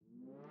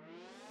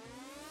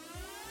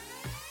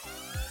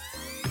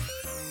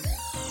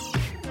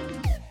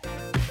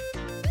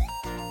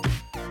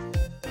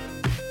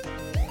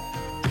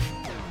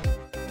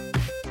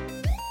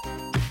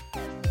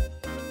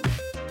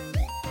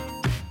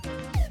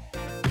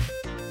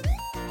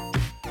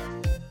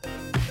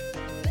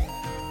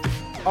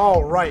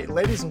All right,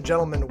 ladies and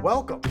gentlemen,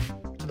 welcome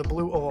to the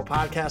Blue Oval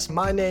Podcast.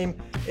 My name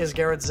is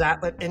Garrett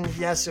Zatlett, and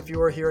yes, if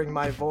you are hearing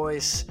my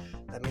voice,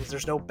 that means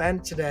there's no Ben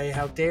today.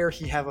 How dare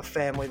he have a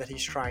family that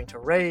he's trying to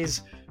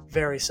raise?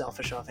 Very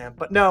selfish of him.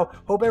 But no,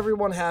 hope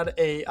everyone had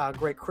a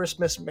great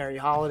Christmas, Merry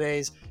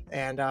Holidays,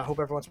 and hope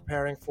everyone's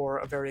preparing for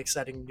a very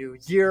exciting new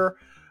year.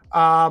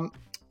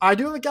 I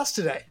do have a guest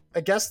today,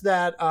 a guest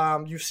that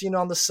you've seen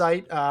on the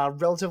site,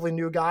 relatively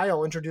new guy.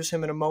 I'll introduce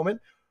him in a moment.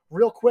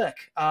 Real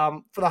quick,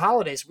 for the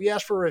holidays, we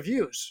asked for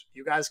reviews.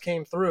 You guys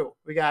came through.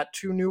 We got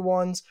 2 new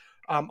ones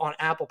on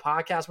Apple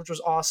Podcasts, which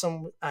was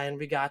awesome. And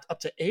we got up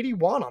to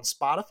 81 on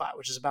Spotify,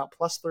 which is about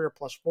 +3 or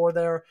 +4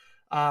 there.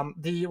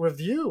 The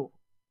review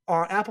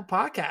on Apple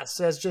Podcasts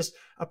says, just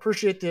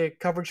appreciate the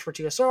coverage for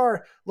TSR.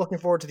 Looking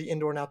forward to the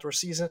indoor and outdoor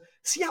season.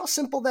 See how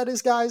simple that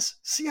is, guys?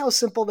 See how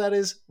simple that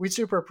is? We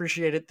super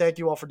appreciate it. Thank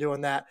you all for doing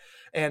that.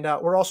 And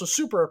we're also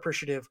super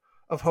appreciative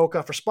of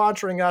Hoka for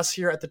sponsoring us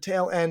here at the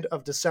tail end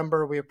of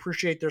December. We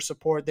appreciate their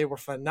support. They were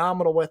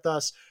phenomenal with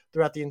us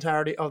throughout the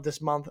entirety of this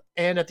month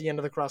and at the end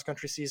of the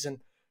cross-country season.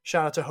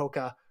 Shout out to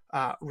Hoka.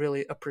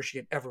 Really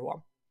appreciate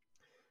everyone.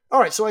 All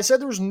right, so I said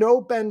there was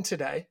no Ben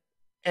today,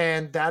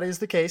 and that is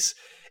the case.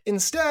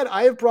 Instead,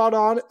 I have brought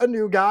on a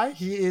new guy.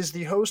 He is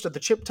the host of the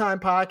Chip Time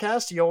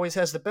podcast. He always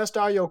has the best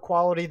audio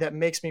quality that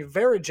makes me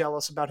very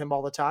jealous about him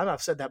all the time. I've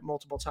said that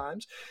multiple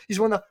times. He's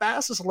one of the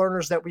fastest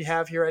learners that we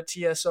have here at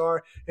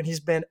TSR, and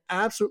he's been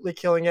absolutely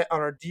killing it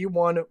on our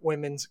D1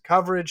 women's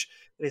coverage.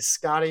 It is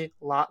Scotty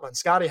Lotland.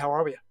 Scotty, how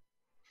are you?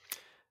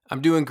 I'm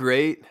doing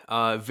great.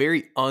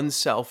 Very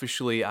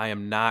unselfishly, I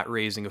am not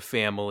raising a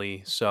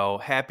family, so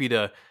happy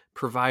to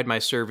provide my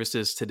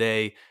services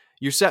today.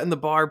 You're setting the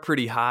bar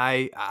pretty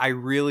high. I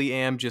really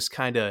am just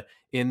kind of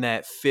in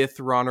that fifth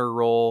runner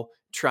role,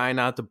 trying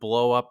not to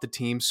blow up the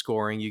team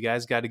scoring. You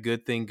guys got a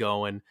good thing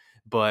going,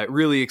 but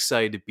really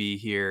excited to be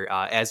here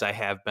as I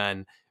have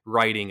been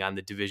writing on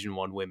the Division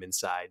I women's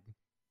side.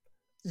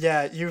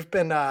 Yeah, you've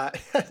been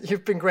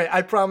you've been great.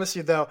 I promise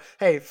you, though.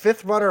 Hey,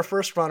 fifth runner,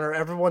 first runner,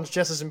 everyone's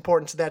just as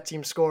important to that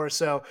team score.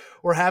 So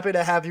we're happy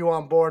to have you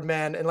on board,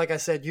 man. And like I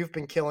said, you've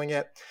been killing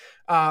it.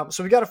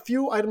 So we got a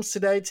few items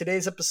today.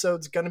 Today's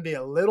episode's going to be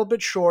a little bit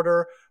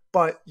shorter,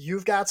 but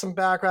you've got some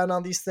background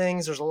on these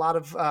things. There's a lot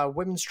of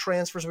women's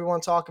transfers we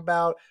want to talk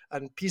about,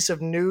 a piece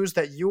of news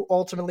that you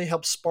ultimately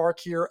helped spark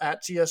here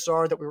at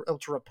TSR that we were able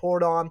to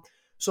report on.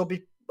 So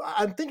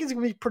I'm thinking it's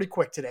going to be pretty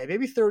quick today.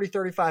 Maybe 30,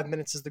 35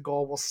 minutes is the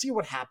goal. We'll see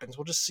what happens.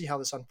 We'll just see how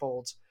this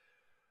unfolds.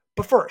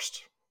 But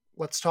first,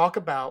 let's talk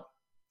about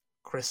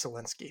Chris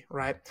Solinsky,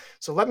 right?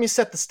 So let me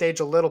set the stage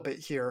a little bit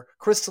here.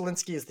 Chris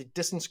Solinsky is the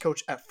distance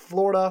coach at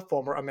Florida,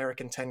 former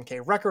American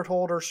 10K record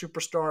holder,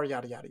 superstar,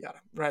 yada, yada, yada,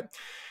 right?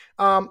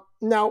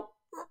 Now,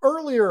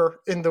 earlier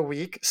in the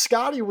week,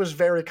 Scotty was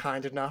very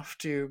kind enough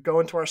to go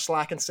into our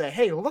Slack and say,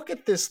 hey, look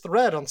at this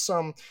thread on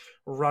some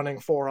running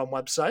forum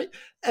website.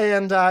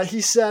 And he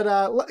said,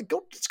 let's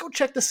go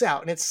check this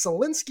out. And it's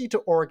Solinsky to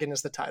Oregon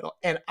is the title.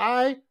 And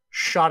I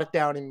shot it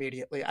down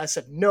immediately. I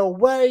said, no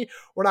way.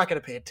 We're not going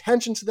to pay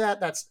attention to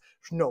that. There's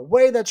no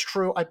way that's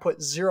true. I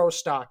put zero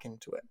stock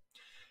into it.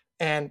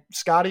 And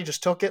Scotty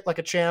just took it like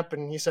a champ.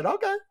 And he said,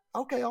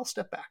 okay, I'll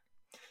step back.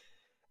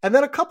 And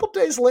then a couple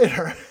days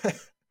later,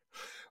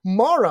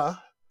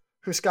 Mara,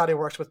 who Scotty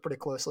works with pretty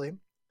closely,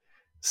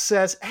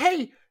 says,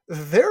 hey,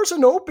 there's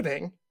an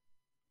opening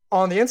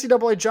on the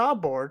NCAA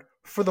job board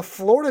for the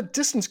Florida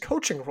distance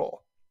coaching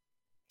role.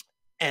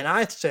 And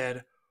I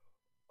said,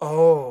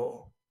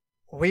 oh,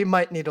 we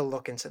might need to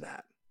look into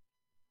that.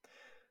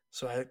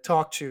 So I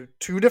talked to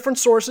two different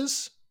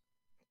sources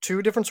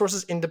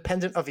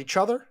independent of each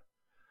other.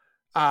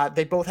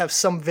 They both have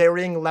some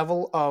varying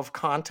level of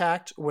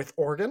contact with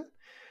Oregon.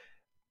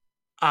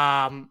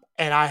 And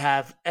I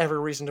have every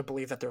reason to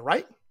believe that they're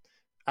right.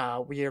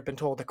 We have been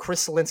told that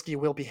Chris Solinsky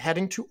will be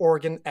heading to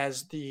Oregon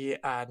as the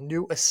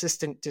new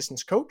assistant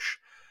distance coach.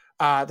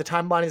 The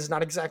timeline is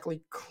not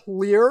exactly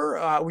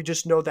clear. We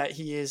just know that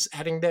he is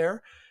heading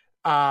there.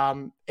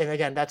 And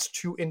again, that's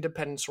two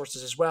independent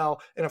sources as well.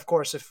 And of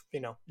course, if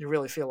you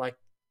really feel like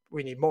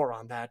we need more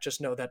on that, just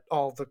know that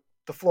all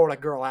the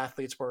Florida girl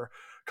athletes were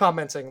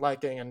commenting,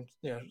 liking, and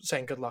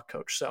saying good luck,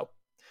 coach. So,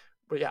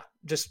 but yeah,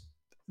 just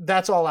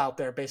that's all out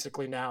there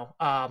basically now.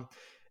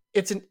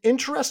 It's an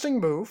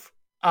interesting move.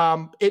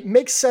 It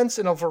makes sense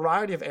in a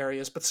variety of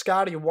areas, but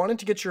Scotty, wanted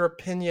to get your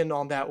opinion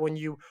on that when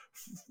you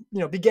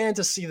began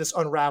to see this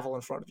unravel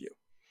in front of you.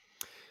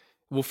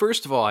 Well,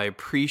 first of all, I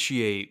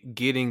appreciate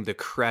getting the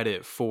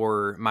credit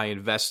for my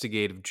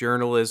investigative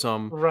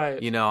journalism.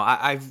 Right.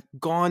 I've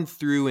gone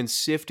through and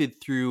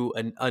sifted through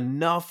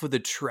enough of the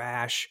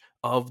trash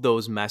of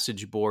those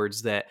message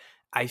boards that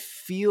I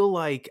feel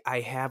like I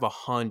have a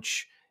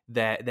hunch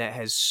that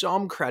has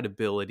some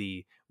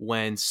credibility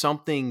when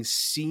something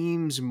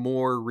seems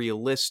more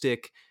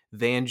realistic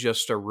than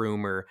just a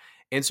rumor.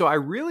 And so I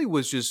really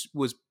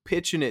was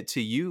pitching it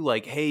to you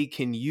like, hey,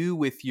 can you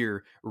with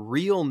your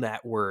real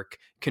network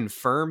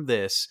confirm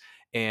this?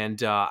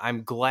 And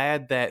I'm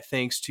glad that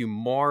thanks to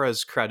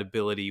Mara's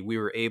credibility, we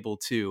were able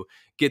to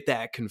get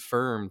that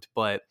confirmed.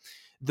 But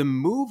The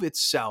move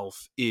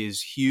itself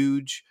is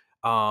huge.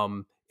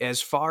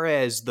 As far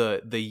as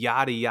the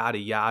yada yada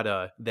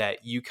yada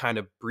that you kind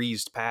of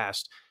breezed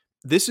past,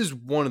 this is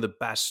one of the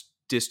best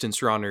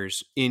distance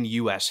runners in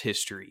U.S.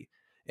 history.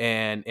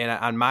 And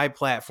on my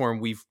platform,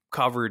 we've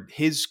covered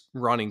his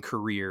running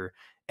career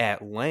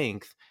at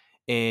length,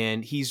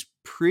 and he's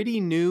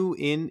pretty new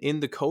in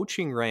the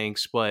coaching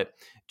ranks, but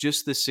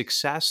just the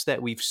success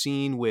that we've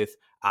seen with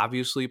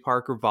obviously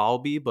Parker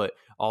Valby, but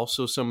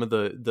also some of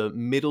the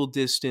middle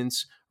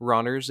distance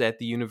runners at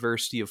the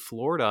University of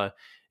Florida.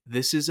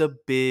 This is a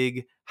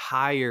big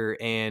hire,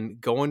 and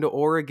going to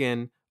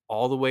Oregon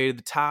all the way to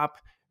the top,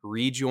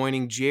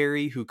 rejoining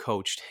Jerry, who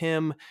coached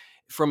him.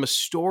 From a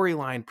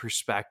storyline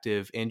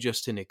perspective and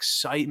just an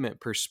excitement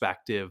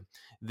perspective,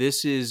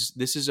 this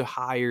is a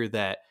hire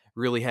that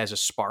really has a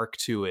spark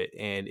to it,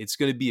 and it's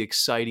going to be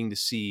exciting to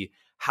see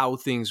how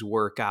things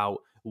work out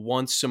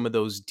once some of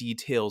those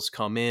details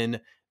come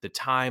in, the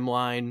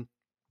timeline,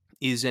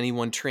 is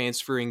anyone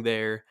transferring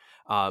there?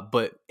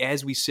 But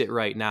as we sit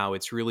right now,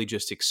 it's really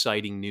just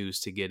exciting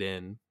news to get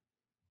in.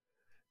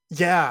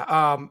 Yeah,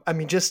 I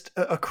mean, just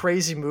a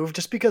crazy move.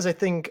 Just because I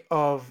think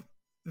of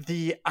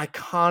the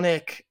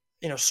iconic,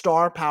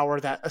 star power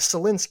that a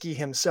Solinsky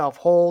himself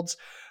holds,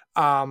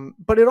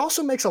 but it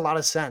also makes a lot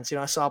of sense.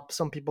 I saw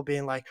some people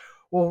being like,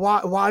 "Well,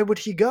 why would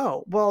he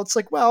go?" Well, it's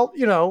like, well,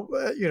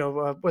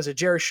 was it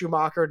Jerry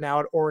Schumacher now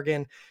at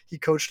Oregon? He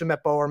coached him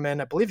at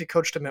Bowerman. I believe he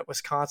coached him at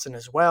Wisconsin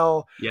as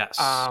well. Yes.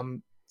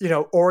 Um,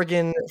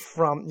 Oregon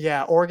from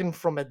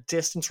a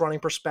distance running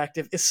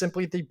perspective is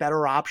simply the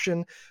better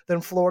option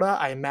than Florida.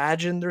 I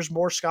imagine there's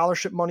more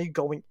scholarship money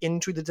going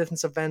into the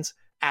distance events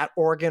at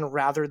Oregon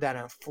rather than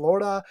at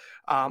Florida.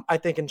 I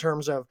think in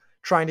terms of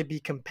trying to be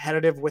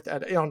competitive with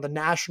on the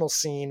national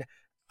scene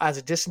as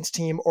a distance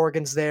team,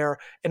 Oregon's there.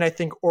 And I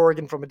think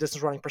Oregon, from a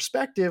distance running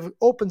perspective,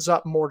 opens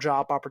up more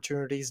job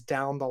opportunities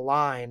down the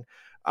line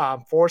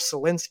for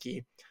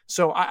Solinsky.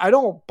 So I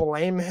don't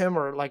blame him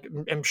or like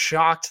am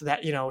shocked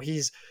that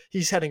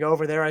he's heading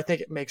over there. I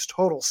think it makes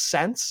total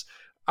sense.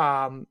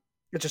 It's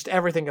just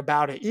everything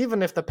about it,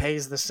 even if the pay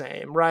is the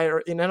same, right?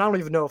 And I don't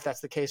even know if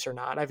that's the case or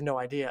not. I have no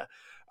idea.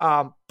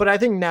 But I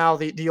think now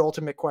the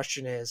ultimate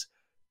question is,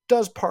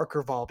 does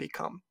Parker Valby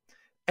come?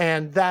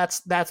 And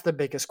that's the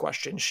biggest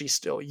question. She's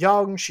still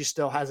young. She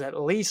still has at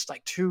least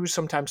like 2,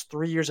 sometimes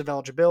 3 years of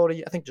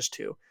eligibility. I think just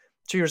 2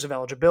 years of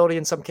eligibility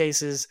in some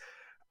cases.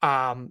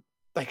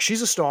 Like,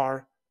 she's a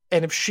star.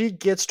 And if she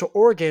gets to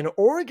Oregon,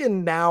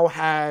 Oregon now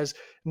has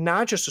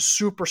not just a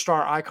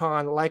superstar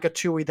icon like a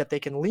Tui that they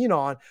can lean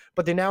on,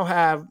 but they now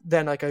have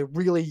then like a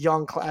really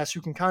young class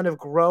who can kind of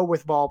grow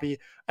with Valby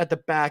at the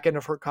back end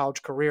of her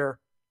college career.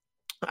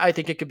 I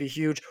think it could be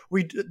huge.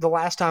 The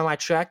last time I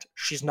checked,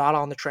 she's not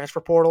on the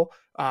transfer portal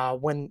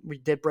when we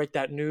did break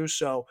that news,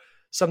 so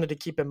something to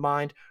keep in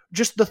mind.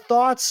 Just the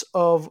thoughts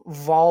of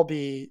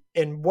Valby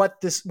and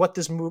what this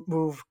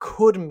move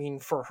could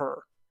mean for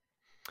her.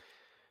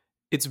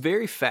 It's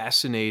very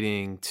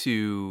fascinating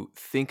to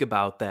think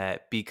about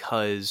that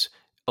because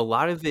a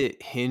lot of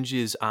it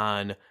hinges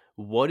on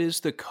what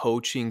is the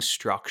coaching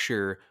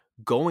structure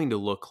going to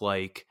look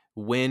like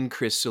when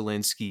Chris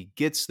Solinsky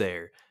gets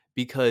there.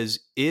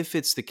 Because if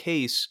it's the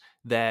case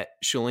that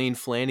Shalane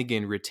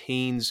Flanagan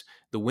retains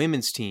the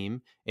women's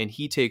team and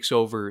he takes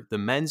over the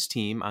men's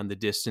team on the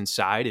distance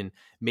side, and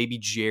maybe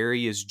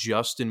Jerry is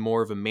just in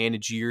more of a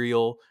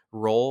managerial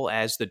role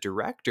as the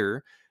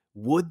director,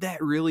 would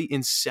that really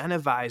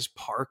incentivize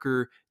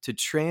Parker to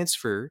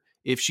transfer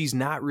if she's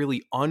not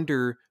really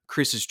under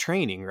Chris's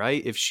training,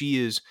 right? If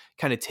she is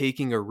kind of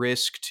taking a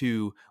risk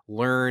to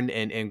learn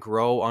and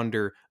grow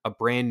under a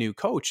brand new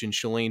coach in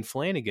Shalane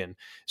Flanagan.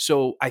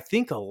 So I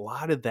think a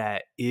lot of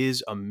that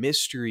is a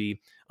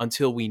mystery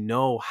until we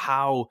know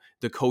how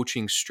the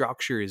coaching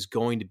structure is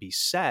going to be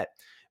set.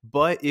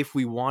 But if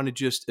we want to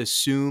just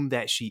assume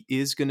that she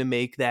is going to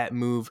make that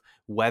move,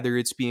 whether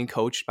it's being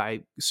coached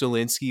by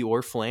Solinsky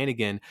or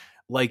Flanagan,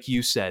 like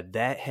you said,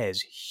 that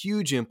has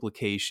huge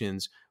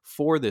implications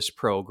for this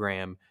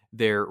program.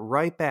 They're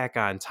right back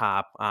on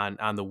top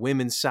on the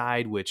women's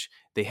side, which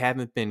they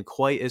haven't been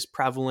quite as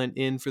prevalent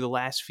in for the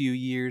last few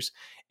years.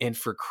 And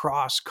for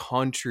cross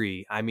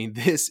country, I mean,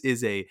 this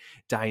is a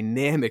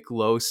dynamic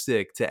low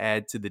stick to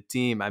add to the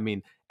team. I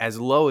mean, as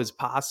low as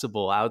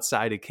possible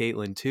outside of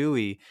Caitlin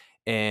Tui.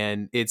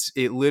 And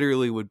it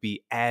literally would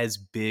be as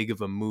big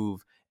of a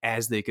move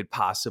as they could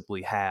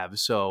possibly have.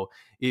 So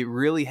it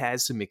really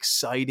has some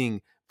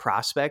exciting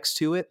prospects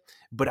to it.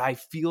 But I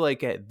feel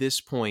like at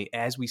this point,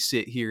 as we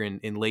sit here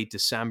in late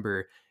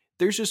December,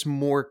 there's just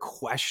more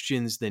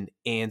questions than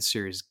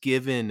answers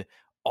given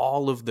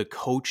all of the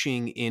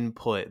coaching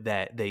input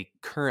that they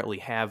currently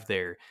have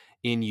there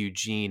in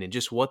Eugene and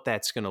just what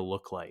that's going to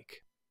look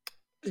like.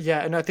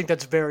 Yeah, and I think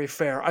that's very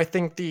fair. I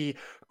think the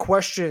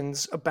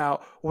questions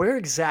about where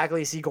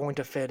exactly is he going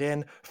to fit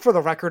in, for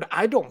the record,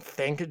 I don't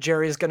think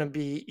Jerry is going to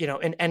be,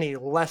 in any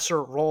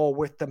lesser role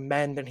with the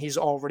men than he's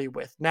already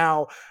with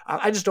now.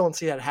 I just don't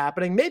see that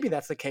happening. Maybe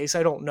that's the case.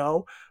 I don't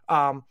know.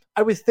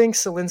 I would think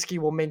Solinsky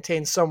will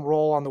maintain some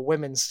role on the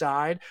women's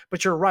side,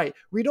 but you're right.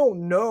 We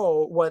don't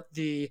know what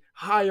the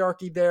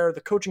hierarchy there, the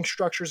coaching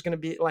structure is going to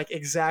be like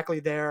exactly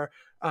there.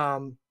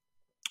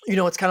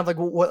 It's kind of like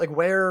what, like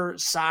where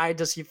side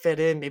does he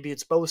fit in? Maybe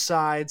it's both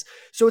sides.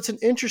 So it's an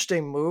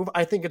interesting move.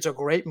 I think it's a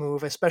great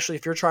move, especially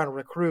if you're trying to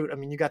recruit. I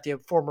mean, you got the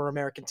former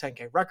American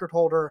 10K record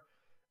holder.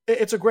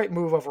 It's a great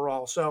move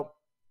overall. So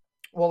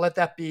we'll let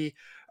that be.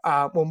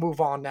 We'll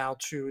move on now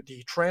to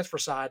the transfer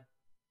side,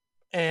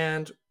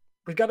 and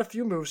we've got a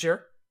few moves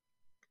here.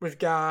 We've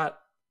got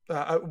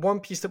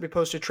one piece that we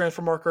posted,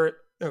 transfer market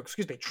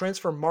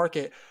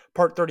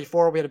part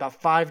 34. We had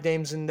about 5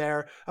 names in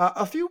there,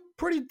 a few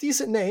pretty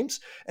decent names,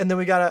 and then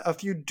we got a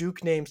few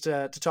Duke names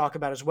to talk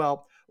about as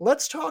well.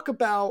 Let's talk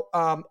about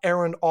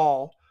Aaron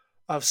All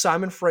of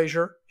Simon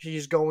Fraser.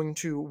 He's going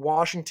to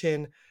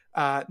Washington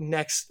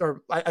next,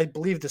 or I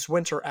believe this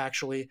winter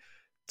actually.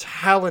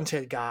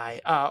 Talented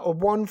guy, a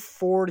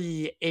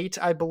 148,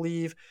 I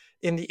believe,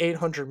 in the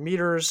 800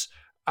 meters.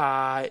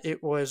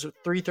 It was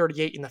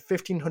 338 in the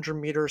 1500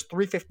 meters,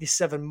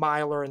 357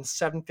 miler, and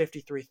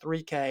 753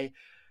 3K.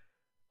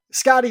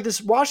 Scotty,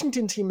 this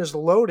Washington team is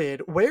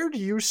loaded. Where do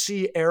you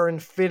see Aaron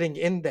fitting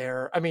in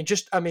there? I mean,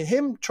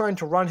 him trying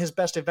to run his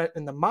best event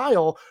in the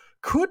mile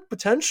could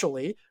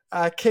potentially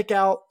kick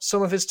out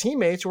some of his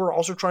teammates who are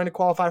also trying to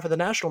qualify for the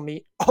national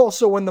meet,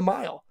 also in the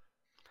mile.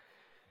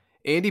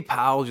 Andy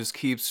Powell just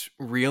keeps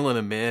reeling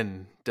him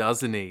in,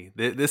 doesn't he?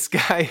 This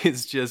guy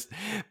is just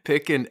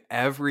picking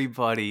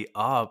everybody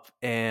up.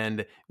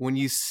 And when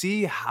you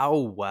see how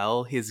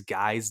well his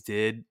guys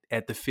did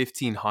at the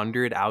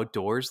 1500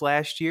 outdoors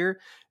last year,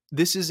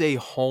 this is a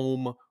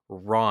home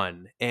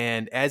run.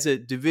 And as a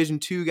Division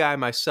II guy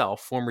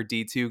myself, former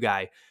D2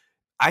 guy,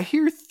 I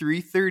hear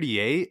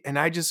 338 and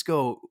I just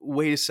go,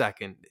 wait a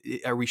second.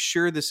 Are we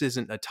sure this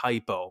isn't a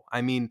typo?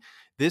 I mean,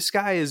 this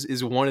guy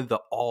is one of the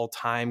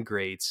all-time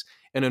greats,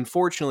 and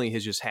unfortunately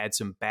has just had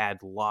some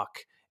bad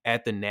luck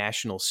at the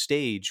national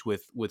stage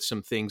with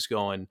some things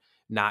going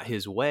not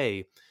his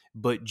way.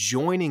 But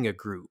joining a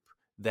group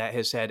that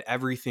has had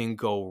everything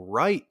go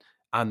right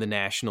on the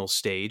national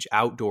stage,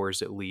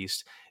 outdoors at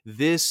least,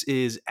 this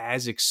is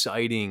as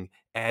exciting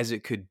as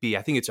it could be.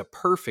 I think it's a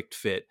perfect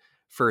fit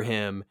for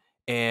him.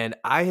 And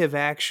I have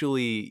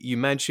actually, you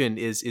mentioned,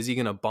 is he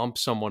going to bump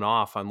someone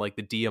off on like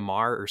the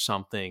DMR or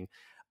something?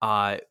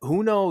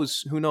 Who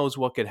knows? Who knows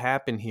what could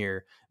happen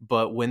here?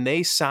 But when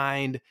they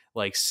signed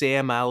like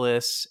Sam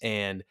Ellis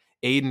and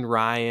Aiden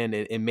Ryan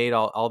and made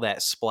all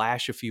that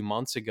splash a few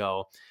months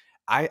ago,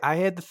 I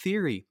had the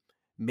theory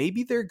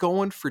maybe they're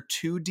going for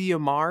two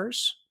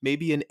DMRs,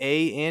 maybe an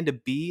A and a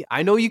B.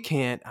 I know you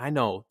can't. I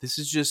know this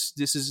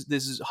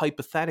is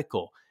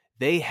hypothetical.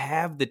 They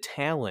have the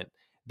talent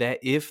that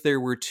if there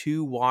were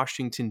two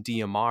Washington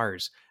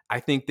DMRs, I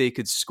think they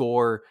could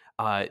score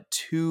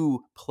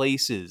two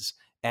places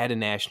at a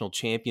national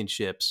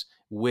championships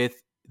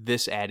with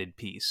this added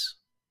piece.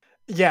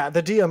 Yeah,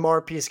 the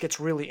DMR piece gets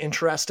really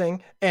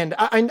interesting, and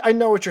I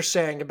know what you're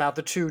saying about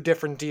the two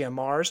different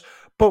DMRs,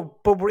 but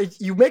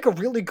you make a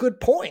really good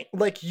point.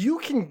 Like you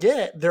can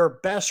get their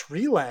best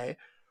relay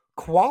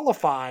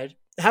qualified,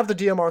 have the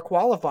DMR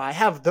qualify,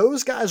 have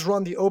those guys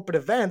run the open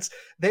events.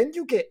 Then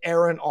you get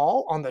Aaron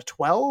All on the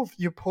 12.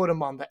 You put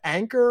him on the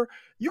anchor.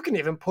 You can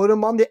even put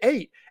him on the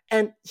 8,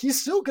 and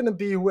he's still going to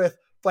be with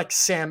like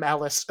Sam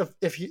Ellis,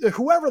 if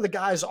whoever the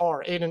guys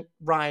are, Aiden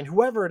Ryan,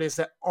 whoever it is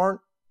that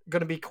aren't going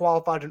to be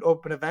qualified in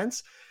open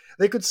events,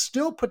 they could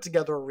still put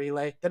together a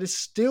relay that is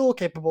still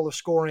capable of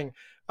scoring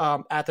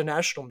at the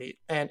national meet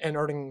and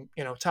earning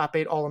top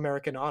 8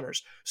 All-American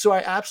honors. So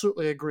I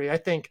absolutely agree. I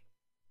think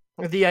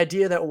the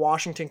idea that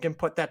Washington can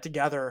put that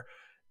together,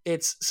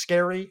 it's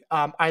scary.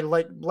 I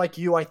like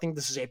you. I think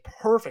this is a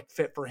perfect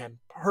fit for him.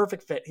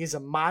 Perfect fit. He's a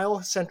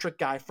mile centric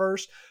guy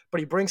first, but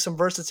he brings some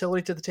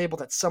versatility to the table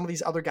that some of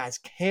these other guys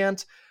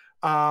can't.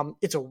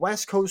 It's a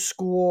West Coast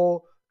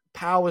school.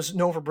 Powell is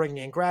known for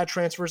bringing in grad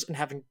transfers and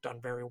having done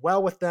very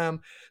well with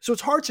them. So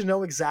it's hard to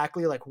know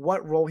exactly like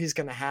what role he's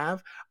going to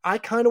have. I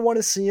kind of want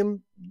to see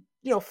him,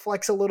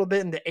 flex a little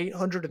bit in the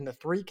 800 and the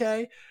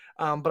 3K.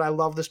 But I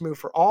love this move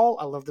for All.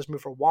 I love this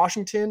move for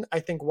Washington. I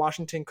think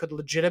Washington could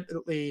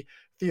legitimately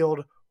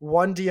field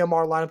one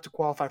DMR lineup to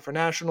qualify for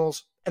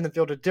nationals and then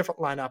field a different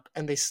lineup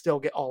and they still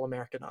get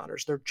All-American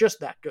honors. They're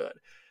just that good.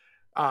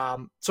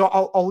 So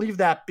I'll leave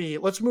that be.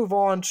 Let's move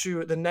on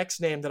to the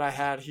next name that I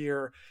had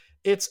here.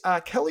 It's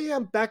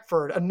Kellyanne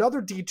Beckford,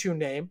 another D2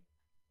 name.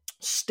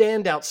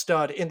 standout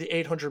stud in the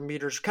 800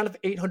 meters, kind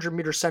of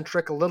 800-meter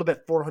centric, a little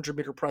bit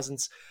 400-meter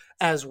presence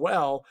as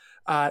well.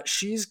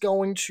 She's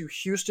going to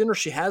Houston, or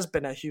she has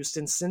been at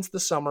Houston since the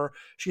summer.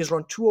 She has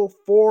run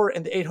 204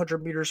 in the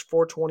 800 meters,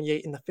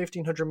 428 in the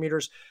 1500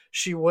 meters.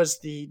 She was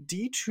the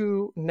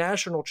D2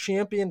 national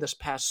champion this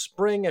past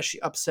spring as she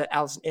upset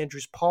Allison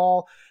Andrews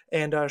Paul,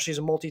 and she's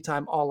a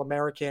multi-time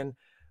All-American.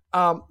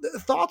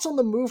 Thoughts on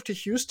the move to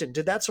Houston?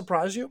 Did that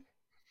surprise you?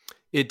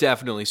 It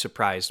definitely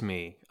surprised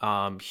me.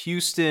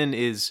 Houston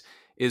is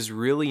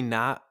really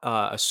not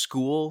a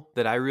school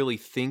that I really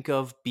think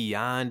of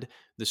beyond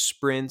the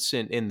sprints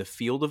and the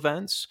field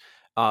events.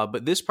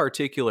 But this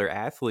particular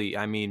athlete,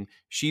 I mean,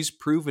 she's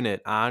proven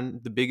it on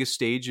the biggest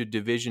stage of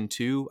Division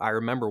Two. I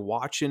remember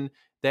watching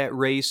that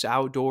race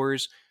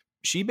outdoors.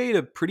 She made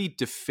a pretty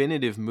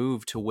definitive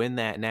move to win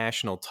that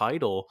national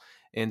title,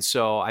 and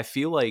so I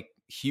feel like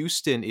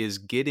Houston is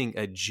getting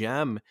a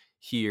gem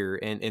here.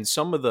 And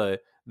some of the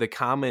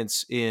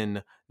comments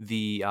in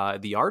the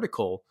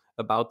article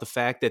about the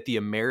fact that the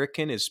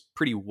American is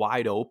pretty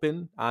wide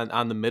open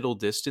on the middle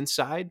distance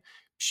side,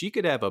 she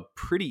could have a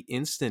pretty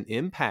instant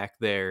impact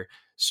there.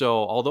 So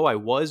although I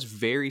was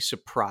very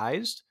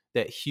surprised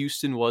that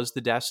Houston was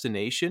the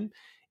destination,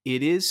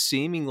 it is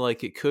seeming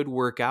like it could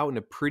work out in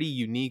a pretty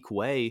unique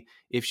way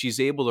if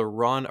she's able to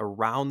run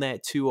around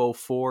that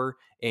 204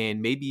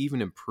 and maybe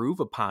even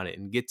improve upon it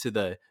and get to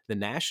the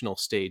national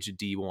stage of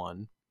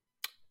D1.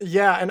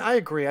 Yeah, and I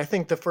agree. I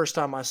think the first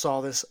time I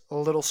saw this, a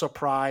little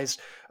surprised.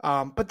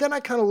 But then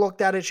I kind of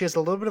looked at it. She has a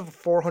little bit of a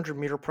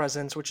 400-meter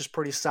presence, which is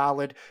pretty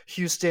solid.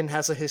 Houston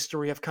has a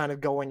history of kind of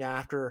going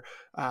after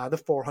the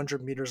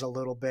 400 meters a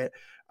little bit.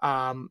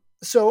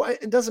 So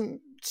it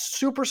doesn't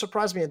super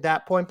surprise me at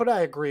that point, but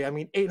I agree. I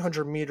mean,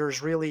 800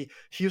 meters, really,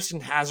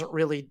 Houston hasn't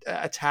really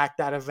attacked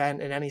that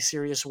event in any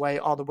serious way.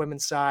 On the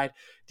women's side,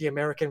 the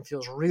American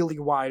feels really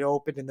wide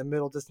open in the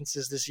middle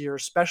distances this year,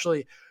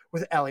 especially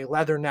with Ellie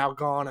Leather now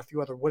gone, a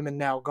few other women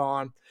now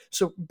gone.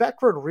 So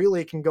Beckford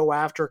really can go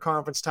after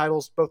conference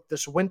titles both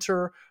this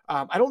winter.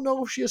 I don't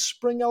know if she has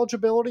spring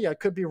eligibility. I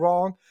could be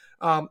wrong.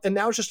 And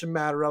now it's just a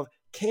matter of,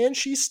 can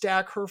she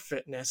stack her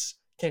fitness?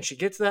 Can she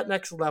get to that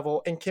next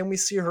level? And can we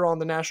see her on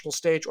the national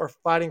stage or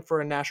fighting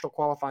for a national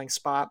qualifying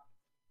spot?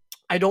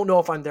 I don't know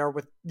if I'm there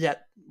with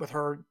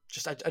her.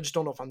 I just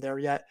don't know if I'm there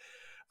yet.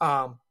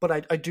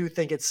 But I do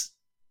think it's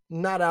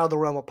not out of the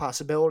realm of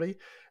possibility.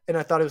 And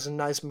I thought it was a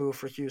nice move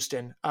for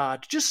Houston to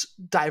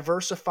just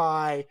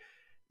diversify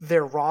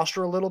their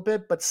roster a little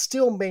bit, but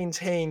still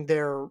maintain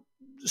their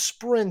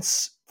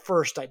sprints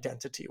first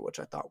identity,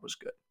 which I thought was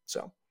good.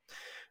 So,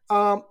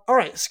 all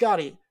right,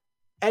 Scotty,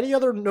 any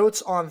other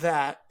notes on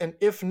that? And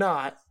if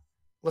not,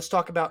 let's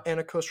talk about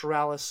Anna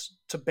Costaralis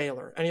to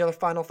Baylor. Any other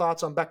final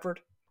thoughts on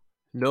Beckford?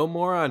 No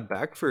more on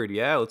Beckford.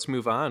 Yeah, let's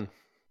move on.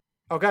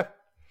 Okay.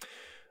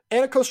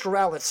 Anna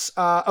Costaralis,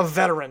 a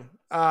veteran.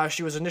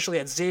 She was initially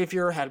at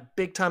Xavier, had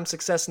big time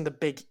success in the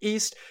Big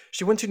East.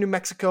 She went to New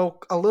Mexico,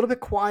 a little bit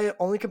quiet,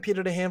 only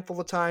competed a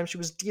handful of times. She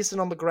was decent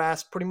on the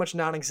grass, pretty much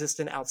non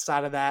existent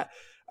outside of that.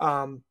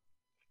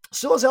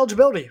 Still has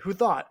eligibility. Who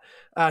thought?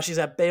 She's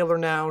at Baylor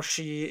now.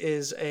 She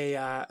is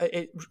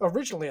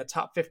originally a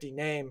top 50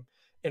 name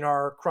in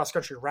our cross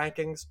country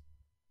rankings.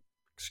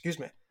 Excuse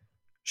me.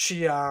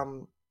 She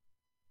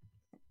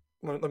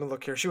let me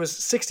look here. She was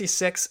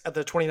 66 at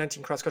the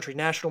 2019 cross country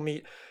national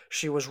meet.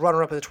 She was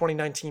runner up at the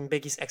 2019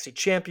 Big East XC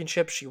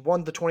Championship. She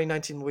won the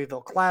 2019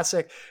 Louisville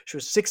Classic. She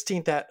was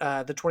 16th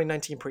at the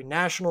 2019 pre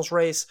nationals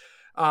race.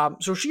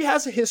 So she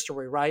has a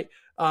history, right?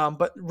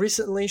 But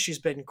recently she's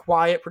been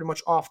quiet, pretty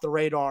much off the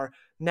radar.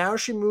 Now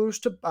she moves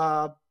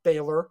to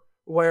Baylor,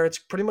 where it's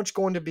pretty much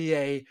going to be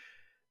a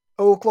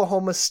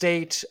Oklahoma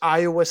State,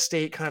 Iowa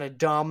State kind of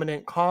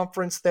dominant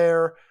conference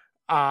there.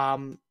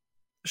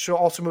 She'll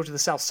also move to the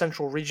South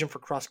Central region for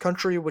cross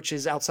country, which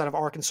is outside of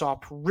Arkansas,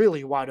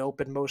 really wide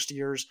open most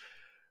years.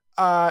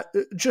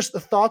 Just the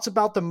thoughts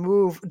about the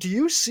move. Do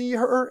you see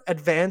her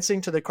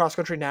advancing to the cross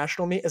country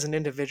national meet as an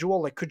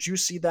individual? Like, could you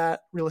see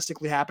that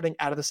realistically happening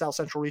out of the South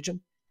Central region?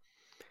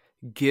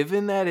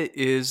 Given that it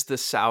is the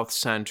South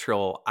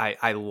Central,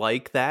 I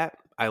like that.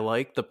 I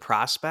like the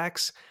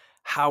prospects.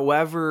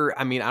 However,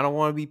 I mean, I don't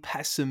want to be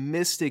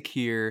pessimistic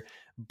here,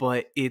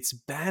 but it's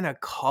been a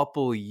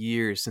couple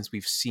years since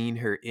we've seen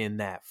her in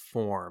that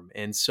form.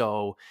 And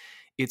so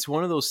it's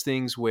one of those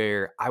things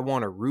where I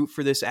want to root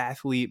for this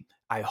athlete.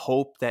 I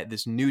hope that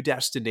this new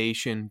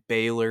destination,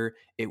 Baylor,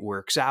 it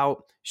works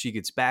out. She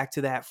gets back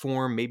to that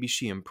form. Maybe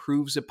she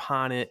improves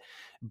upon it.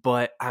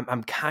 But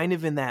I'm kind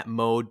of in that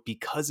mode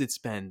because it's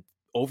been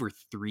over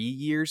 3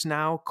 years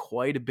now,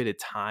 quite a bit of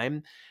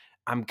time.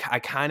 I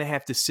kind of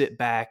have to sit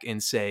back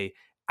and say,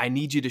 I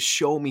need you to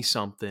show me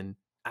something.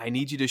 I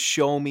need you to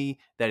show me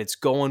that it's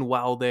going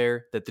well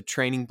there, that the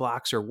training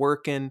blocks are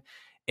working,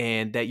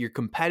 and that you're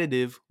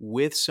competitive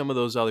with some of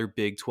those other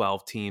Big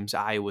 12 teams,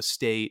 Iowa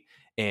State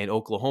and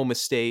Oklahoma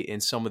State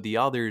and some of the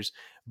others,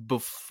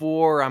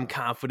 before I'm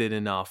confident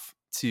enough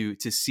to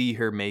see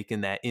her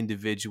making that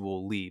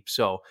individual leap.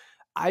 So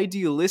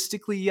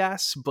idealistically,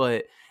 yes,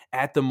 but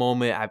at the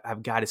moment,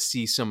 I've got to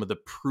see some of the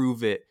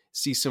prove it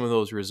see some of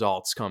those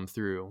results come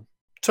through.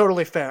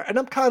 Totally fair. And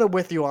I'm kind of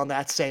with you on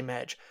that same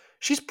edge.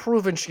 She's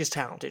proven she's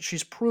talented.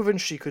 She's proven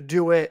she could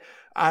do it.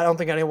 I don't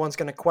think anyone's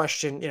going to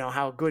question,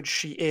 how good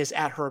she is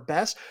at her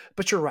best.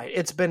 But you're right.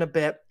 It's been a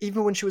bit.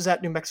 Even when she was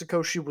at New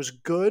Mexico, she was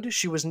good.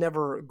 She was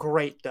never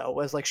great, though,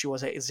 as like she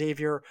was at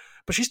Xavier.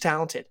 But she's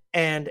talented.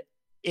 And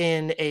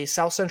in a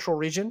South Central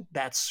region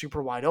that's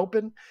super wide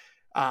open,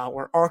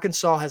 where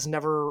Arkansas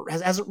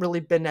hasn't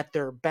really been at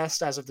their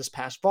best as of this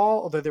past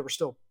fall, although they were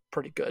still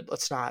pretty good.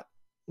 Let's not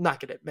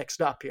get it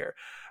mixed up here.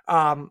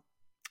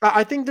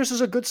 I think this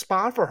is a good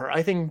spot for her.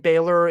 I think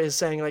Baylor is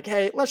saying like,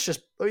 hey, let's just,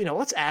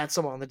 let's add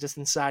someone on the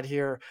distance side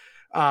here.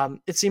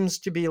 It seems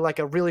to be like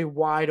a really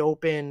wide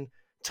open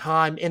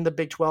time in the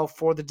Big 12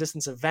 for the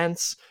distance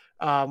events,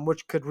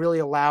 which could really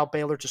allow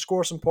Baylor to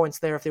score some points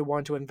there if they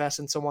want to invest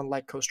in someone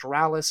like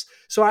Costa-Rallis.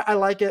 So I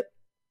like it.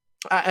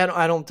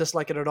 I don't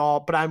dislike it at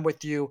all, but I'm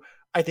with you.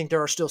 I think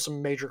there are still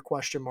some major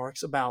question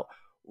marks about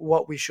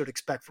what we should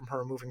expect from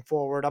her moving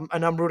forward.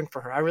 I'm rooting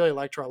for her. I really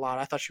liked her a lot.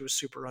 I thought she was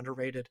super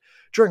underrated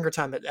during her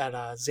time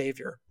at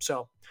Xavier.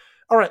 So,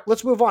 all right,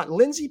 let's move on.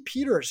 Lindsey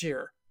Peters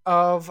here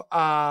of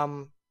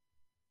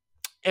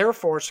Air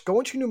Force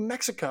going to New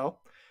Mexico.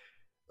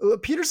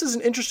 Peters is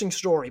an interesting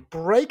story.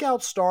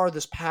 Breakout star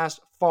this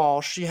past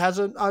fall. She has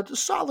a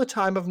solid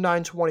time of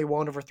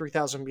 9:21 over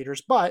 3,000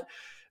 meters, but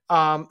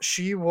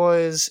she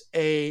was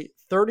a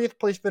 30th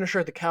place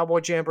finisher at the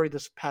Cowboy Jamboree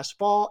this past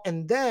fall,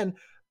 and then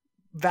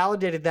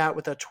validated that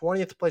with a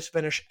 20th place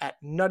finish at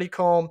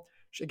Nuttycombe.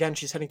 Again,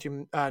 she's heading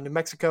to New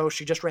Mexico.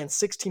 She just ran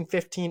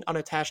 16:15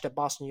 unattached at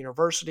Boston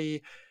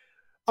University.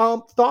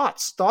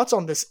 Thoughts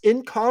on this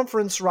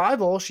in-conference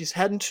rival she's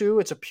heading to?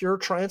 It's a pure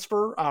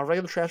transfer,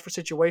 regular transfer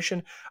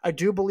situation. I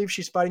do believe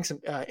she's fighting some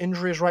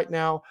injuries right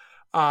now.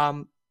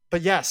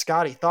 But yeah,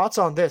 Scotty, thoughts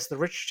on this? The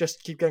rich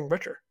just keep getting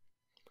richer.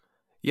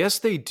 Yes,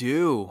 they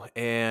do.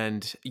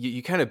 And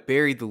you kind of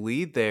buried the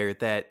lead there.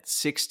 That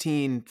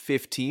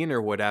 16:15 or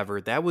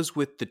whatever, that was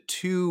with the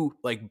two,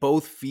 like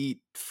both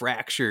feet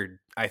fractured,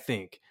 I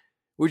think,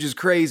 which is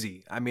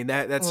crazy. I mean,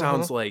 that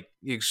sounds like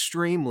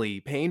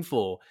extremely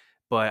painful.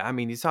 But I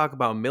mean, you talk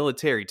about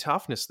military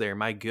toughness there.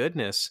 My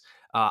goodness.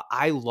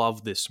 I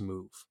love this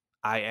move.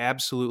 I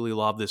absolutely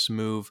love this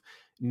move.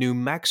 New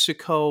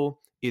Mexico,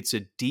 it's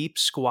a deep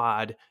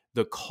squad.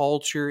 The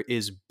culture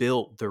is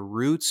built, the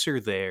roots are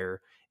there.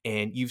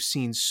 And you've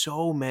seen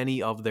so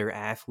many of their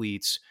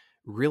athletes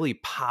really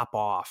pop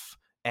off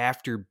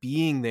after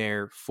being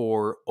there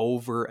for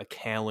over a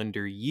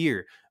calendar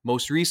year.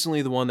 Most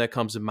recently, the one that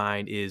comes to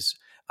mind is,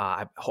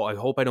 I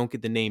hope I don't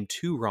get the name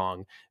too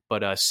wrong,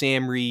 but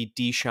Sam Reed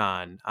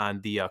Dishon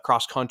on the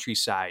cross country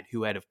side,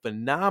 who had a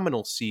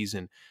phenomenal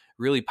season,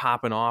 really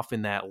popping off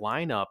in that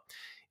lineup.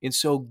 And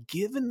so,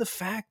 given the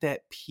fact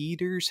that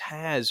Peters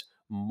has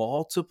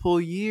multiple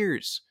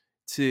years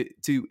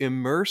to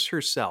immerse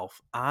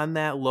herself on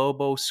that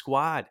Lobo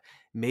squad.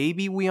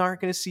 Maybe we aren't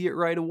going to see it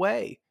right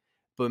away,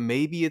 but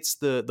maybe it's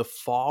the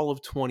fall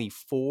of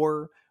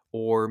 24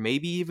 or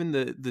maybe even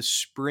the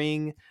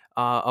spring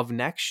of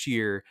next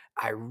year.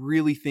 I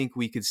really think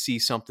we could see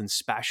something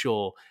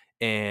special,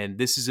 and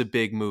this is a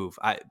big move.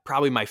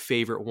 Probably my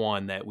favorite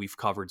one that we've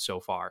covered so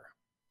far.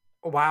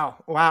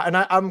 Wow. And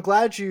I'm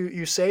glad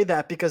you say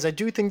that because I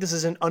do think this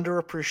is an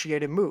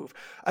underappreciated move.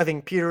 I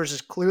think Peters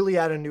is clearly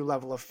at a new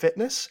level of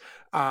fitness.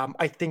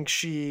 I think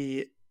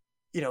she,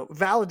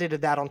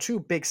 validated that on two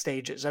big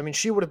stages. I mean,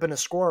 she would have been a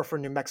scorer for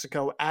New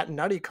Mexico at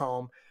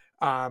Nuttycombe,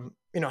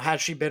 had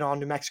she been on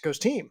New Mexico's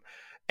team.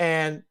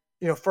 And,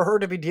 for her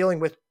to be dealing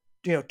with,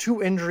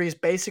 two injuries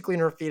basically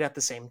in her feet at the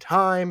same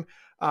time,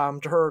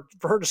 for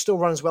her to still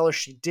run as well as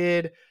she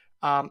did,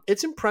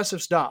 it's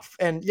impressive stuff.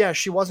 And yeah,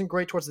 she wasn't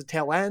great towards the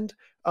tail end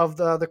of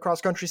the cross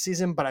country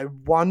season, but I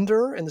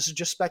wonder, and this is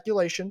just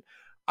speculation,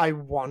 I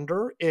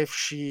wonder if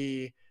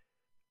she,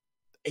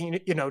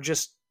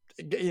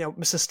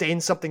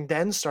 sustained something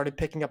then, started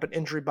picking up an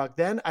injury bug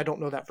then. I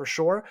don't know that for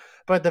sure,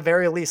 but at the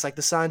very least, like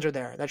the signs are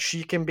there that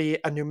she can be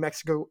a New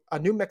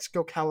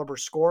Mexico caliber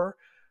scorer.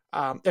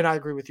 And I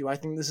agree with you. I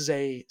think this is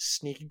a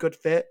sneaky good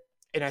fit.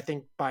 And I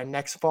think by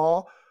next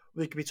fall,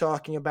 we could be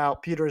talking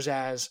about Peters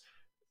as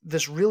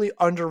this really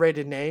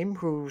underrated name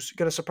who's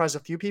going to surprise a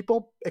few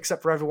people,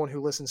 except for everyone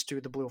who listens to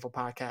the Blue Oval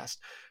podcast.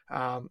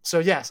 So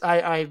yes,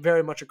 I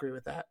very much agree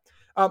with that.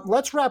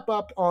 Let's wrap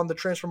up on the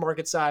transfer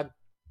market side.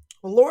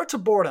 Laura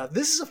Taborda,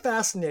 this is a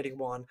fascinating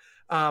one.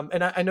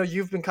 And I know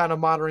you've been kind of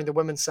monitoring the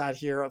women's side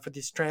here for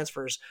these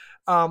transfers.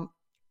 Laura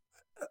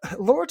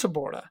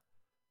Taborda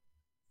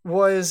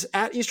was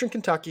at Eastern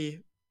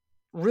Kentucky,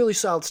 really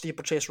solid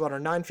steeplechase runner,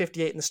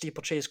 9:58 in the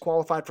steeplechase,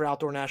 qualified for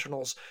outdoor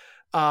nationals.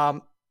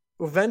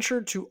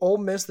 Ventured to Ole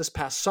Miss this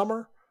past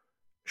summer.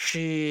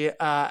 She,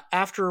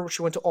 after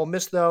she went to Ole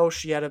Miss, though,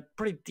 she had a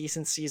pretty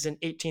decent season,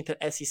 18th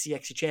at SEC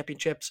XC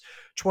Championships,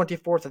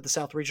 24th at the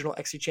South Regional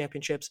XC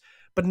Championships.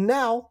 But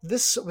now,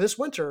 this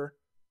winter,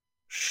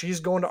 she's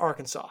going to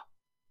Arkansas,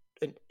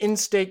 an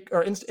in-state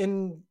or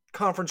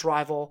in-conference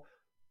rival,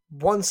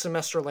 one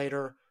semester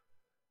later.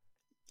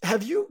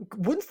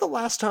 When's the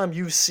last time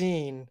you've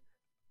seen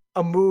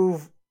a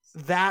move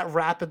that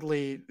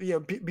rapidly,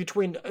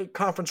 between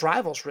conference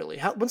rivals. Really,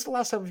 when's the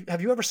last time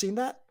have you ever seen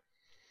that?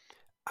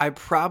 I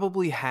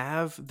probably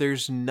have.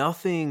 There's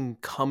nothing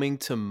coming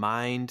to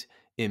mind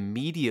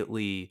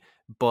immediately,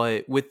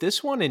 but with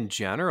this one in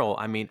general,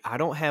 I mean, I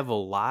don't have a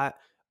lot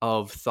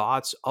of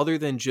thoughts other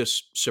than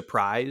just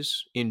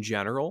surprise in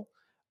general.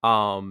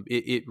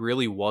 It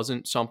really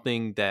wasn't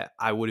something that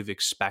I would have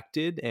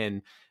expected,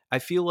 and I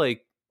feel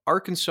like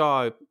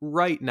Arkansas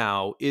right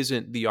now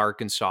isn't the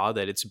Arkansas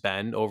that it's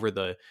been over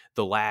the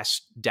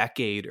last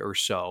decade or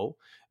so,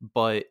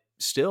 but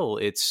still,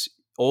 it's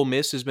Ole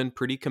Miss has been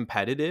pretty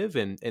competitive,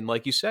 and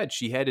like you said,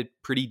 she had a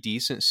pretty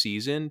decent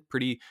season,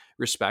 pretty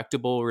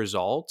respectable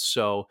results.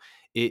 So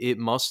it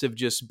must have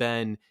just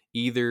been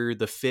either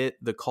the fit,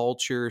 the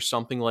culture,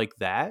 something like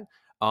that.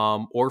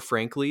 Or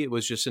frankly, it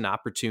was just an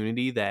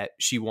opportunity that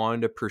she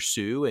wanted to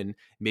pursue, and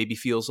maybe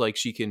feels like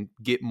she can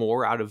get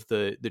more out of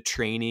the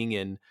training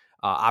and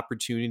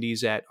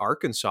opportunities at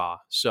Arkansas.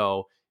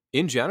 So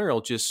in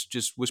general,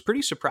 just was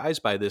pretty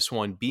surprised by this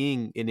one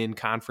being an in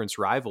conference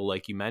rival,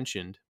 like you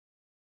mentioned.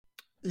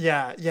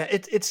 Yeah, yeah.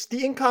 It's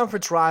the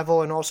in-conference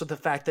rival, and also the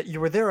fact that you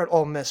were there at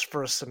Ole Miss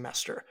for a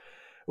semester,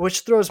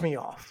 which throws me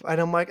off.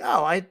 And I'm like,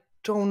 oh, I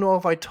don't know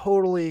if I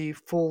totally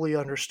fully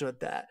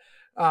understood that.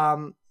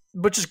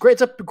 Which is great.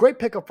 It's a great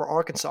pickup for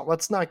Arkansas.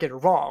 Let's not get it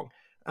wrong.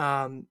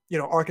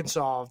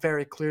 Arkansas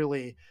very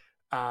clearly,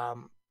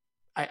 um,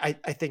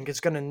 I think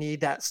is going to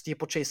need that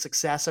steeplechase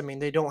success. I mean,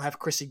 they don't have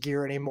Chrissy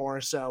Gear anymore,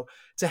 so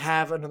to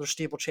have another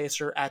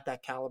steeplechaser at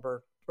that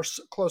caliber, or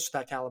close to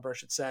that caliber, I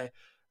should say,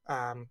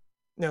 um,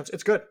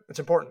 it's good. It's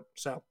important.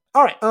 So,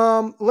 all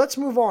right, let's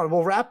move on.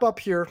 We'll wrap up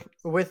here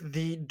with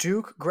the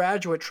Duke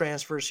graduate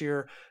transfers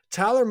here.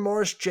 Tyler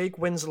Morris, Jake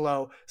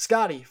Winslow,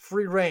 Scotty,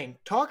 free reign.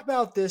 Talk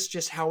about this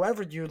just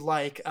however you'd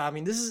like. I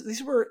mean,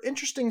 these were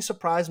interesting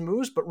surprise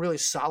moves, but really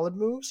solid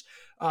moves.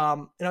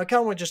 And I kind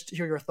of want to just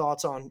hear your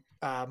thoughts on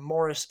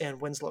Morris and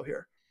Winslow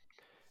here.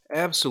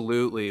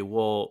 Absolutely.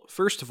 Well,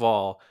 first of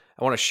all,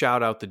 I want to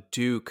shout out the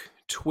Duke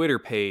Twitter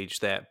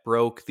page that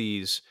broke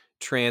these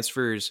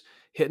transfers,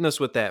 hitting us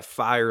with that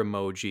fire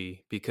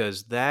emoji,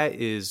 because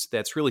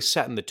that's really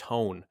setting the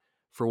tone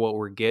for what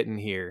we're getting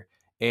here.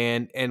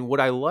 And what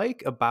I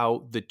like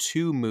about the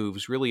two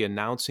moves, really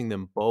announcing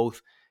them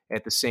both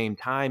at the same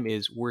time,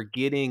 is we're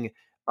getting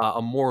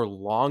a more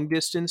long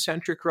distance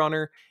centric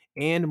runner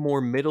and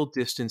more middle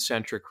distance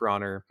centric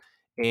runner,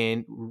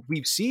 and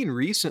we've seen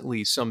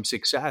recently some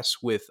success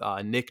with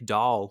Nick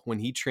Dahl when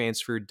he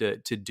transferred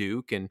to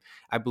Duke. And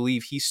I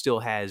believe he still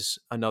has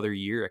another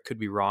year. I could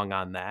be wrong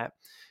on that.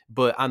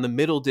 But on the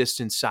middle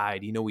distance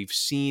side, we've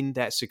seen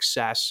that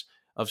success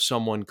of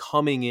someone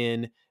coming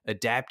in,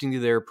 adapting to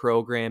their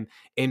program,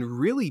 and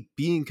really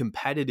being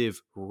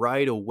competitive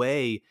right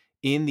away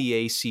in the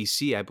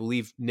ACC. I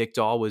believe Nick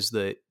Dahl was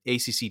the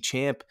ACC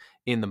champ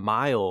in the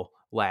mile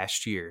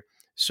last year.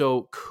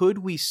 So could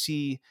we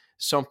see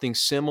something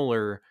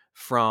similar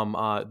from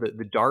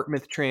the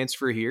Dartmouth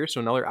transfer here? So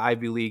another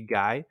Ivy League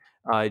guy,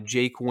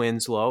 Jake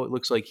Winslow. It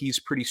looks like he's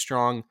pretty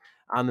strong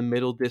on the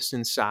middle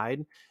distance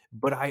side.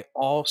 But I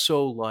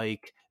also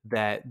like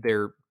that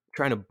they're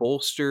trying to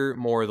bolster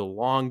more of the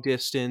long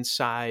distance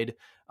side.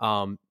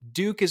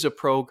 Duke is a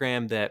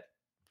program that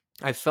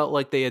I felt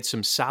like they had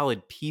some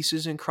solid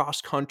pieces in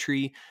cross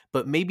country,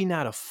 but maybe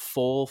not a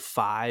full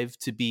five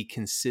to be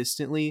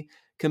consistently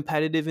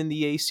competitive in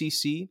the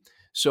ACC.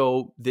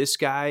 So this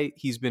guy,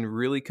 he's been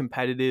really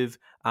competitive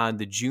on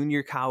the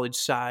junior college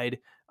side.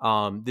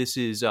 This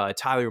is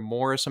Tyler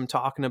Morris I'm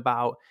talking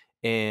about,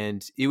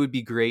 and it would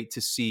be great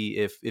to see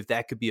if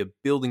that could be a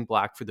building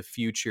block for the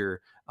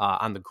future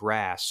on the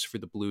grass for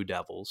the Blue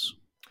Devils.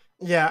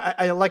 Yeah,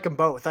 I like them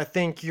both. I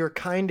think you're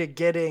kind of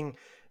getting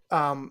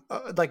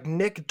like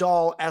Nick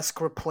Dahl esque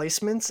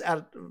replacements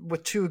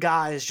with two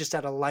guys just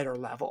at a lighter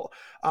level.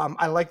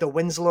 I like the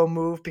Winslow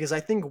move because I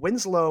think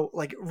Winslow,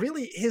 like,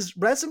 really his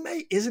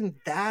resume isn't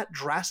that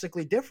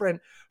drastically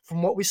different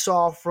from what we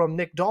saw from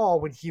Nick Dahl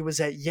when he was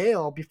at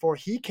Yale before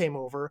he came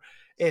over.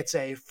 It's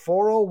a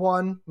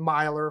 401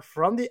 miler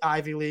from the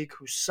Ivy League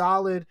who's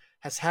solid,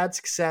 has had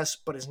success,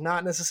 but is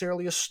not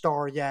necessarily a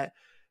star yet,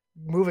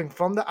 moving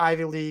from the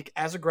Ivy League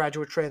as a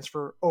graduate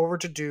transfer over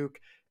to Duke,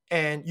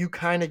 and you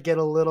kind of get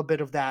a little bit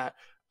of that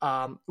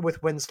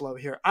with Winslow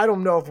here. I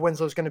don't know if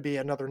Winslow's going to be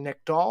another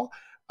Nick Dahl,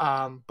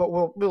 but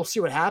we'll see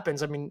what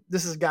happens. I mean,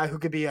 this is a guy who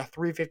could be a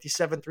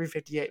 357,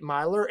 358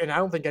 miler, and I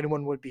don't think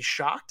anyone would be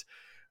shocked.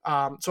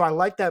 So I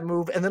like that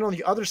move. And then on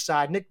the other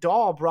side, Nick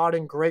Dahl brought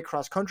in great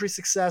cross country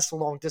success,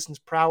 long distance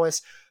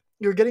prowess.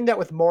 You're getting that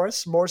with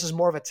Morris. Morris is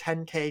more of a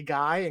 10K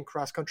guy and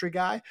cross country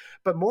guy,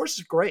 but Morris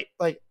is great.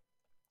 Like,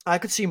 I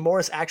could see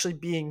Morris actually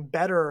being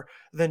better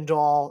than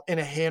Dahl in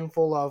a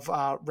handful of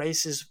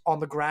races on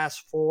the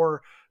grass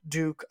for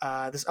Duke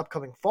this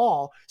upcoming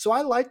fall. So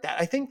I like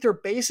that. I think they're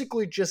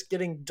basically just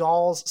getting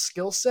Dahl's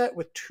skill set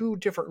with two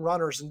different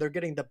runners, and they're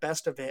getting the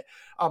best of it.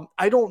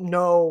 I don't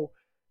know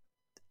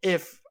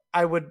if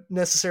I would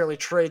necessarily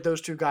trade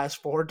those two guys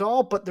for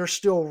Dahl, but they're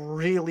still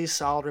really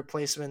solid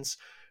replacements.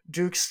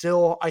 Duke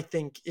still, I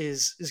think,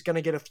 is going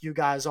to get a few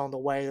guys on the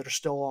way that are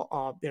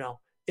still,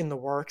 in the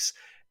works.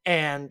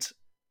 And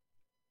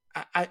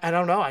I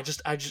don't know. I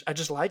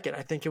just like it.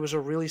 I think it was a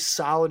really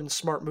solid and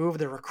smart move.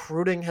 The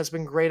recruiting has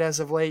been great as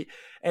of late,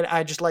 and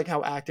I just like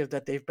how active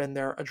that they've been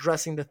there,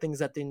 addressing the things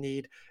that they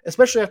need,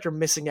 especially after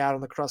missing out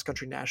on the cross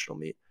country national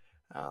meet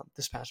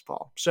this past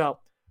fall. So,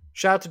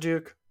 shout out to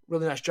Duke.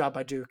 Really nice job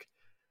by Duke.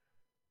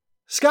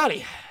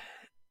 Scotty,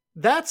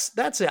 that's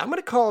it. I'm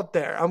gonna call it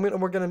there.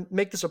 We're gonna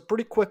make this a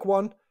pretty quick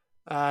one.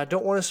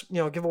 Don't want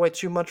to give away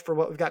too much for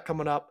what we've got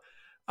coming up.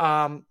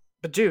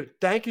 But dude,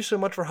 thank you so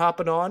much for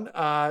hopping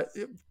on.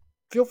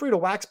 Feel free to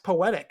wax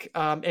poetic.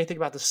 Anything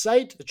about the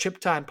site, the Chip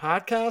Time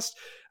podcast?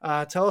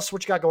 Tell us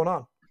what you got going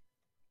on.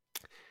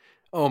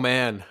 Oh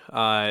man,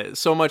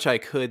 so much I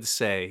could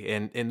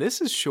say, and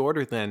this is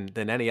shorter than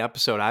any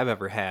episode I've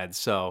ever had.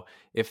 So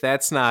if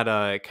that's not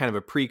a kind of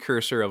a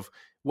precursor of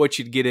what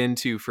you'd get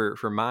into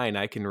for mine,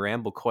 I can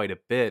ramble quite a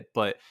bit.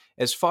 But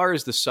as far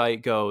as the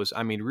site goes,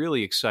 I mean,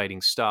 really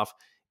exciting stuff.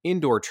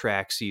 Indoor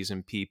track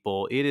season,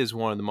 people. It is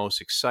one of the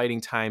most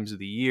exciting times of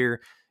the year.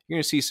 You're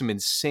going to see some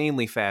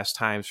insanely fast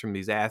times from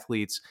these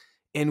athletes,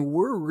 and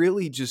we're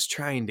really just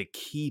trying to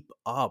keep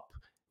up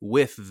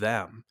with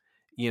them.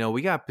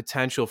 We got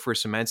potential for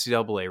some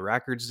NCAA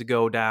records to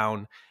go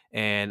down,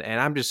 and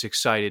I'm just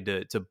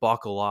excited to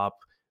buckle up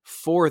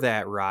for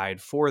that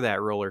ride, for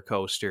that roller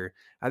coaster.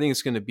 I think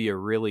it's going to be a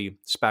really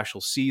special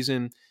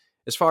season.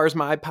 As far as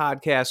my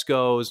podcast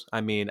goes,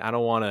 I mean, I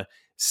don't want to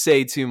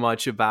say too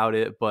much about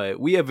it, but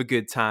we have a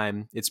good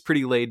time. It's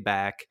pretty laid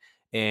back,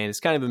 and it's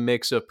kind of a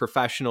mix of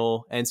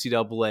professional,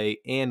 NCAA,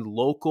 and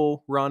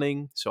local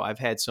running. So I've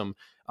had some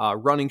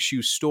running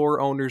shoe store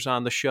owners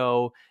on the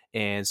show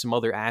and some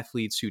other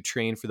athletes who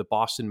train for the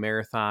Boston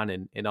Marathon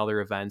and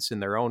other events in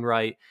their own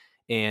right.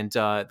 And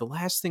the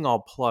last thing I'll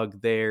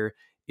plug there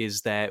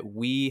is that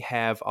we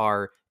have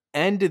our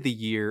end of the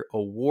year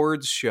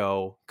awards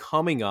show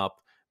coming up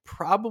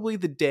probably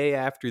the day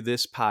after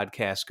this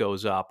podcast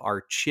goes up,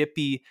 our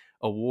Chippy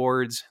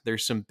Awards.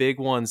 There's some big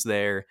ones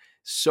there.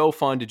 So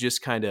fun to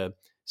just kind of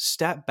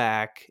step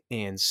back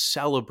and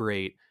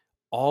celebrate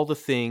all the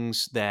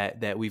things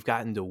that we've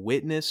gotten to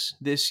witness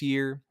this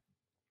year.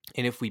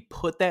 And if we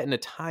put that in a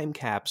time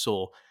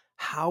capsule,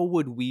 how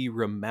would we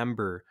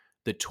remember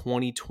the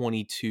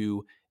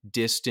 2022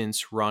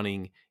 distance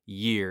running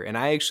year? And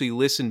I actually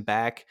listened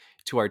back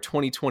to our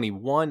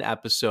 2021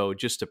 episode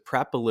just to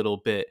prep a little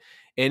bit.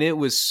 And it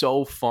was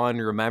so fun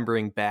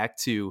remembering back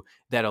to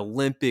that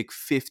Olympic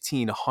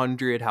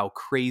 1500, how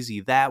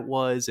crazy that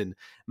was. And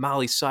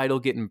Molly Seidel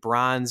getting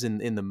bronze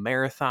in the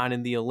marathon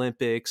in the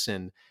Olympics,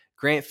 and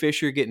Grant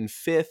Fisher getting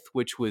fifth,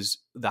 which was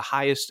the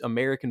highest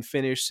American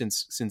finish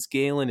since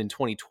Galen in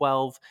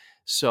 2012.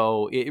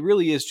 So it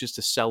really is just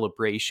a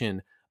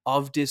celebration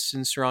of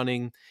distance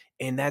running.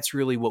 And that's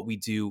really what we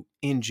do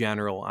in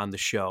general on the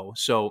show.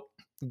 So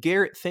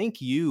Garrett,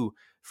 thank you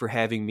for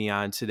having me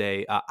on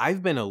today.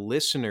 I've been a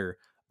listener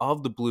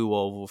of the Blue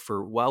Oval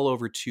for well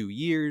over 2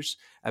 years.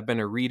 I've been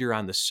a reader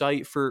on the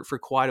site for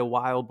quite a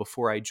while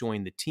before I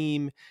joined the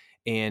team.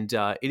 And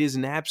it is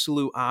an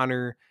absolute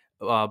honor,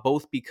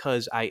 both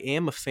because I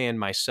am a fan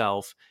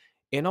myself,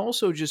 and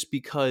also just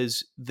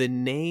because the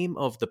name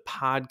of the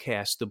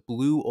podcast, the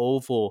Blue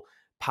Oval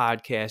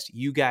podcast,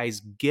 you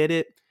guys get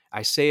it.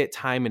 I say it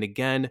time and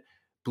again.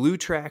 Blue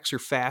tracks are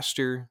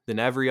faster than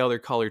every other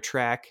color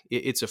track.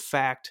 It's a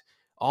fact.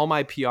 All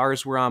my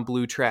PRs were on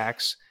blue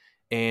tracks.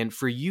 And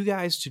for you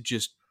guys to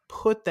just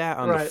put that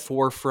on the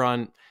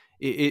forefront,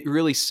 it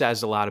really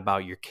says a lot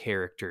about your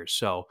character.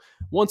 So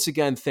once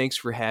again, thanks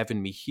for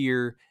having me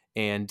here.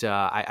 And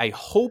I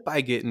hope I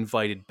get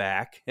invited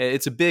back.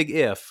 It's a big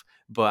if,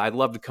 but I'd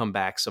love to come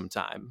back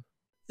sometime.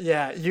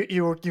 Yeah,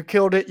 you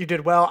killed it. You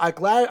did well. I'm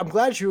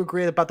glad you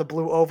agreed about the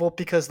Blue Oval,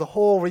 because the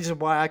whole reason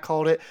why I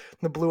called it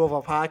the Blue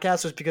Oval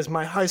podcast was because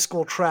my high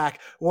school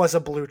track was a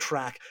blue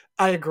track.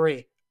 I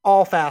agree.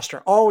 All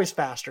faster, always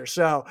faster.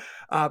 So,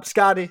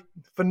 Scotty,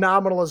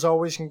 phenomenal as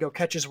always. You can go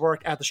catch his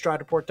work at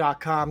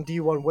thestrideport.com.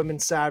 D1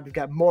 Women's side, we've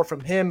got more from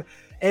him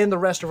and the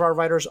rest of our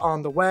writers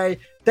on the way.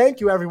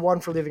 Thank you, everyone,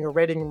 for leaving a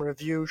rating and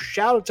review.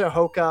 Shout out to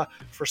Hoka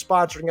for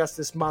sponsoring us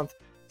this month.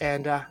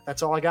 And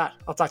that's all I got.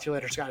 I'll talk to you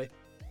later, Scotty.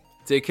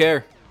 Take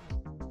care.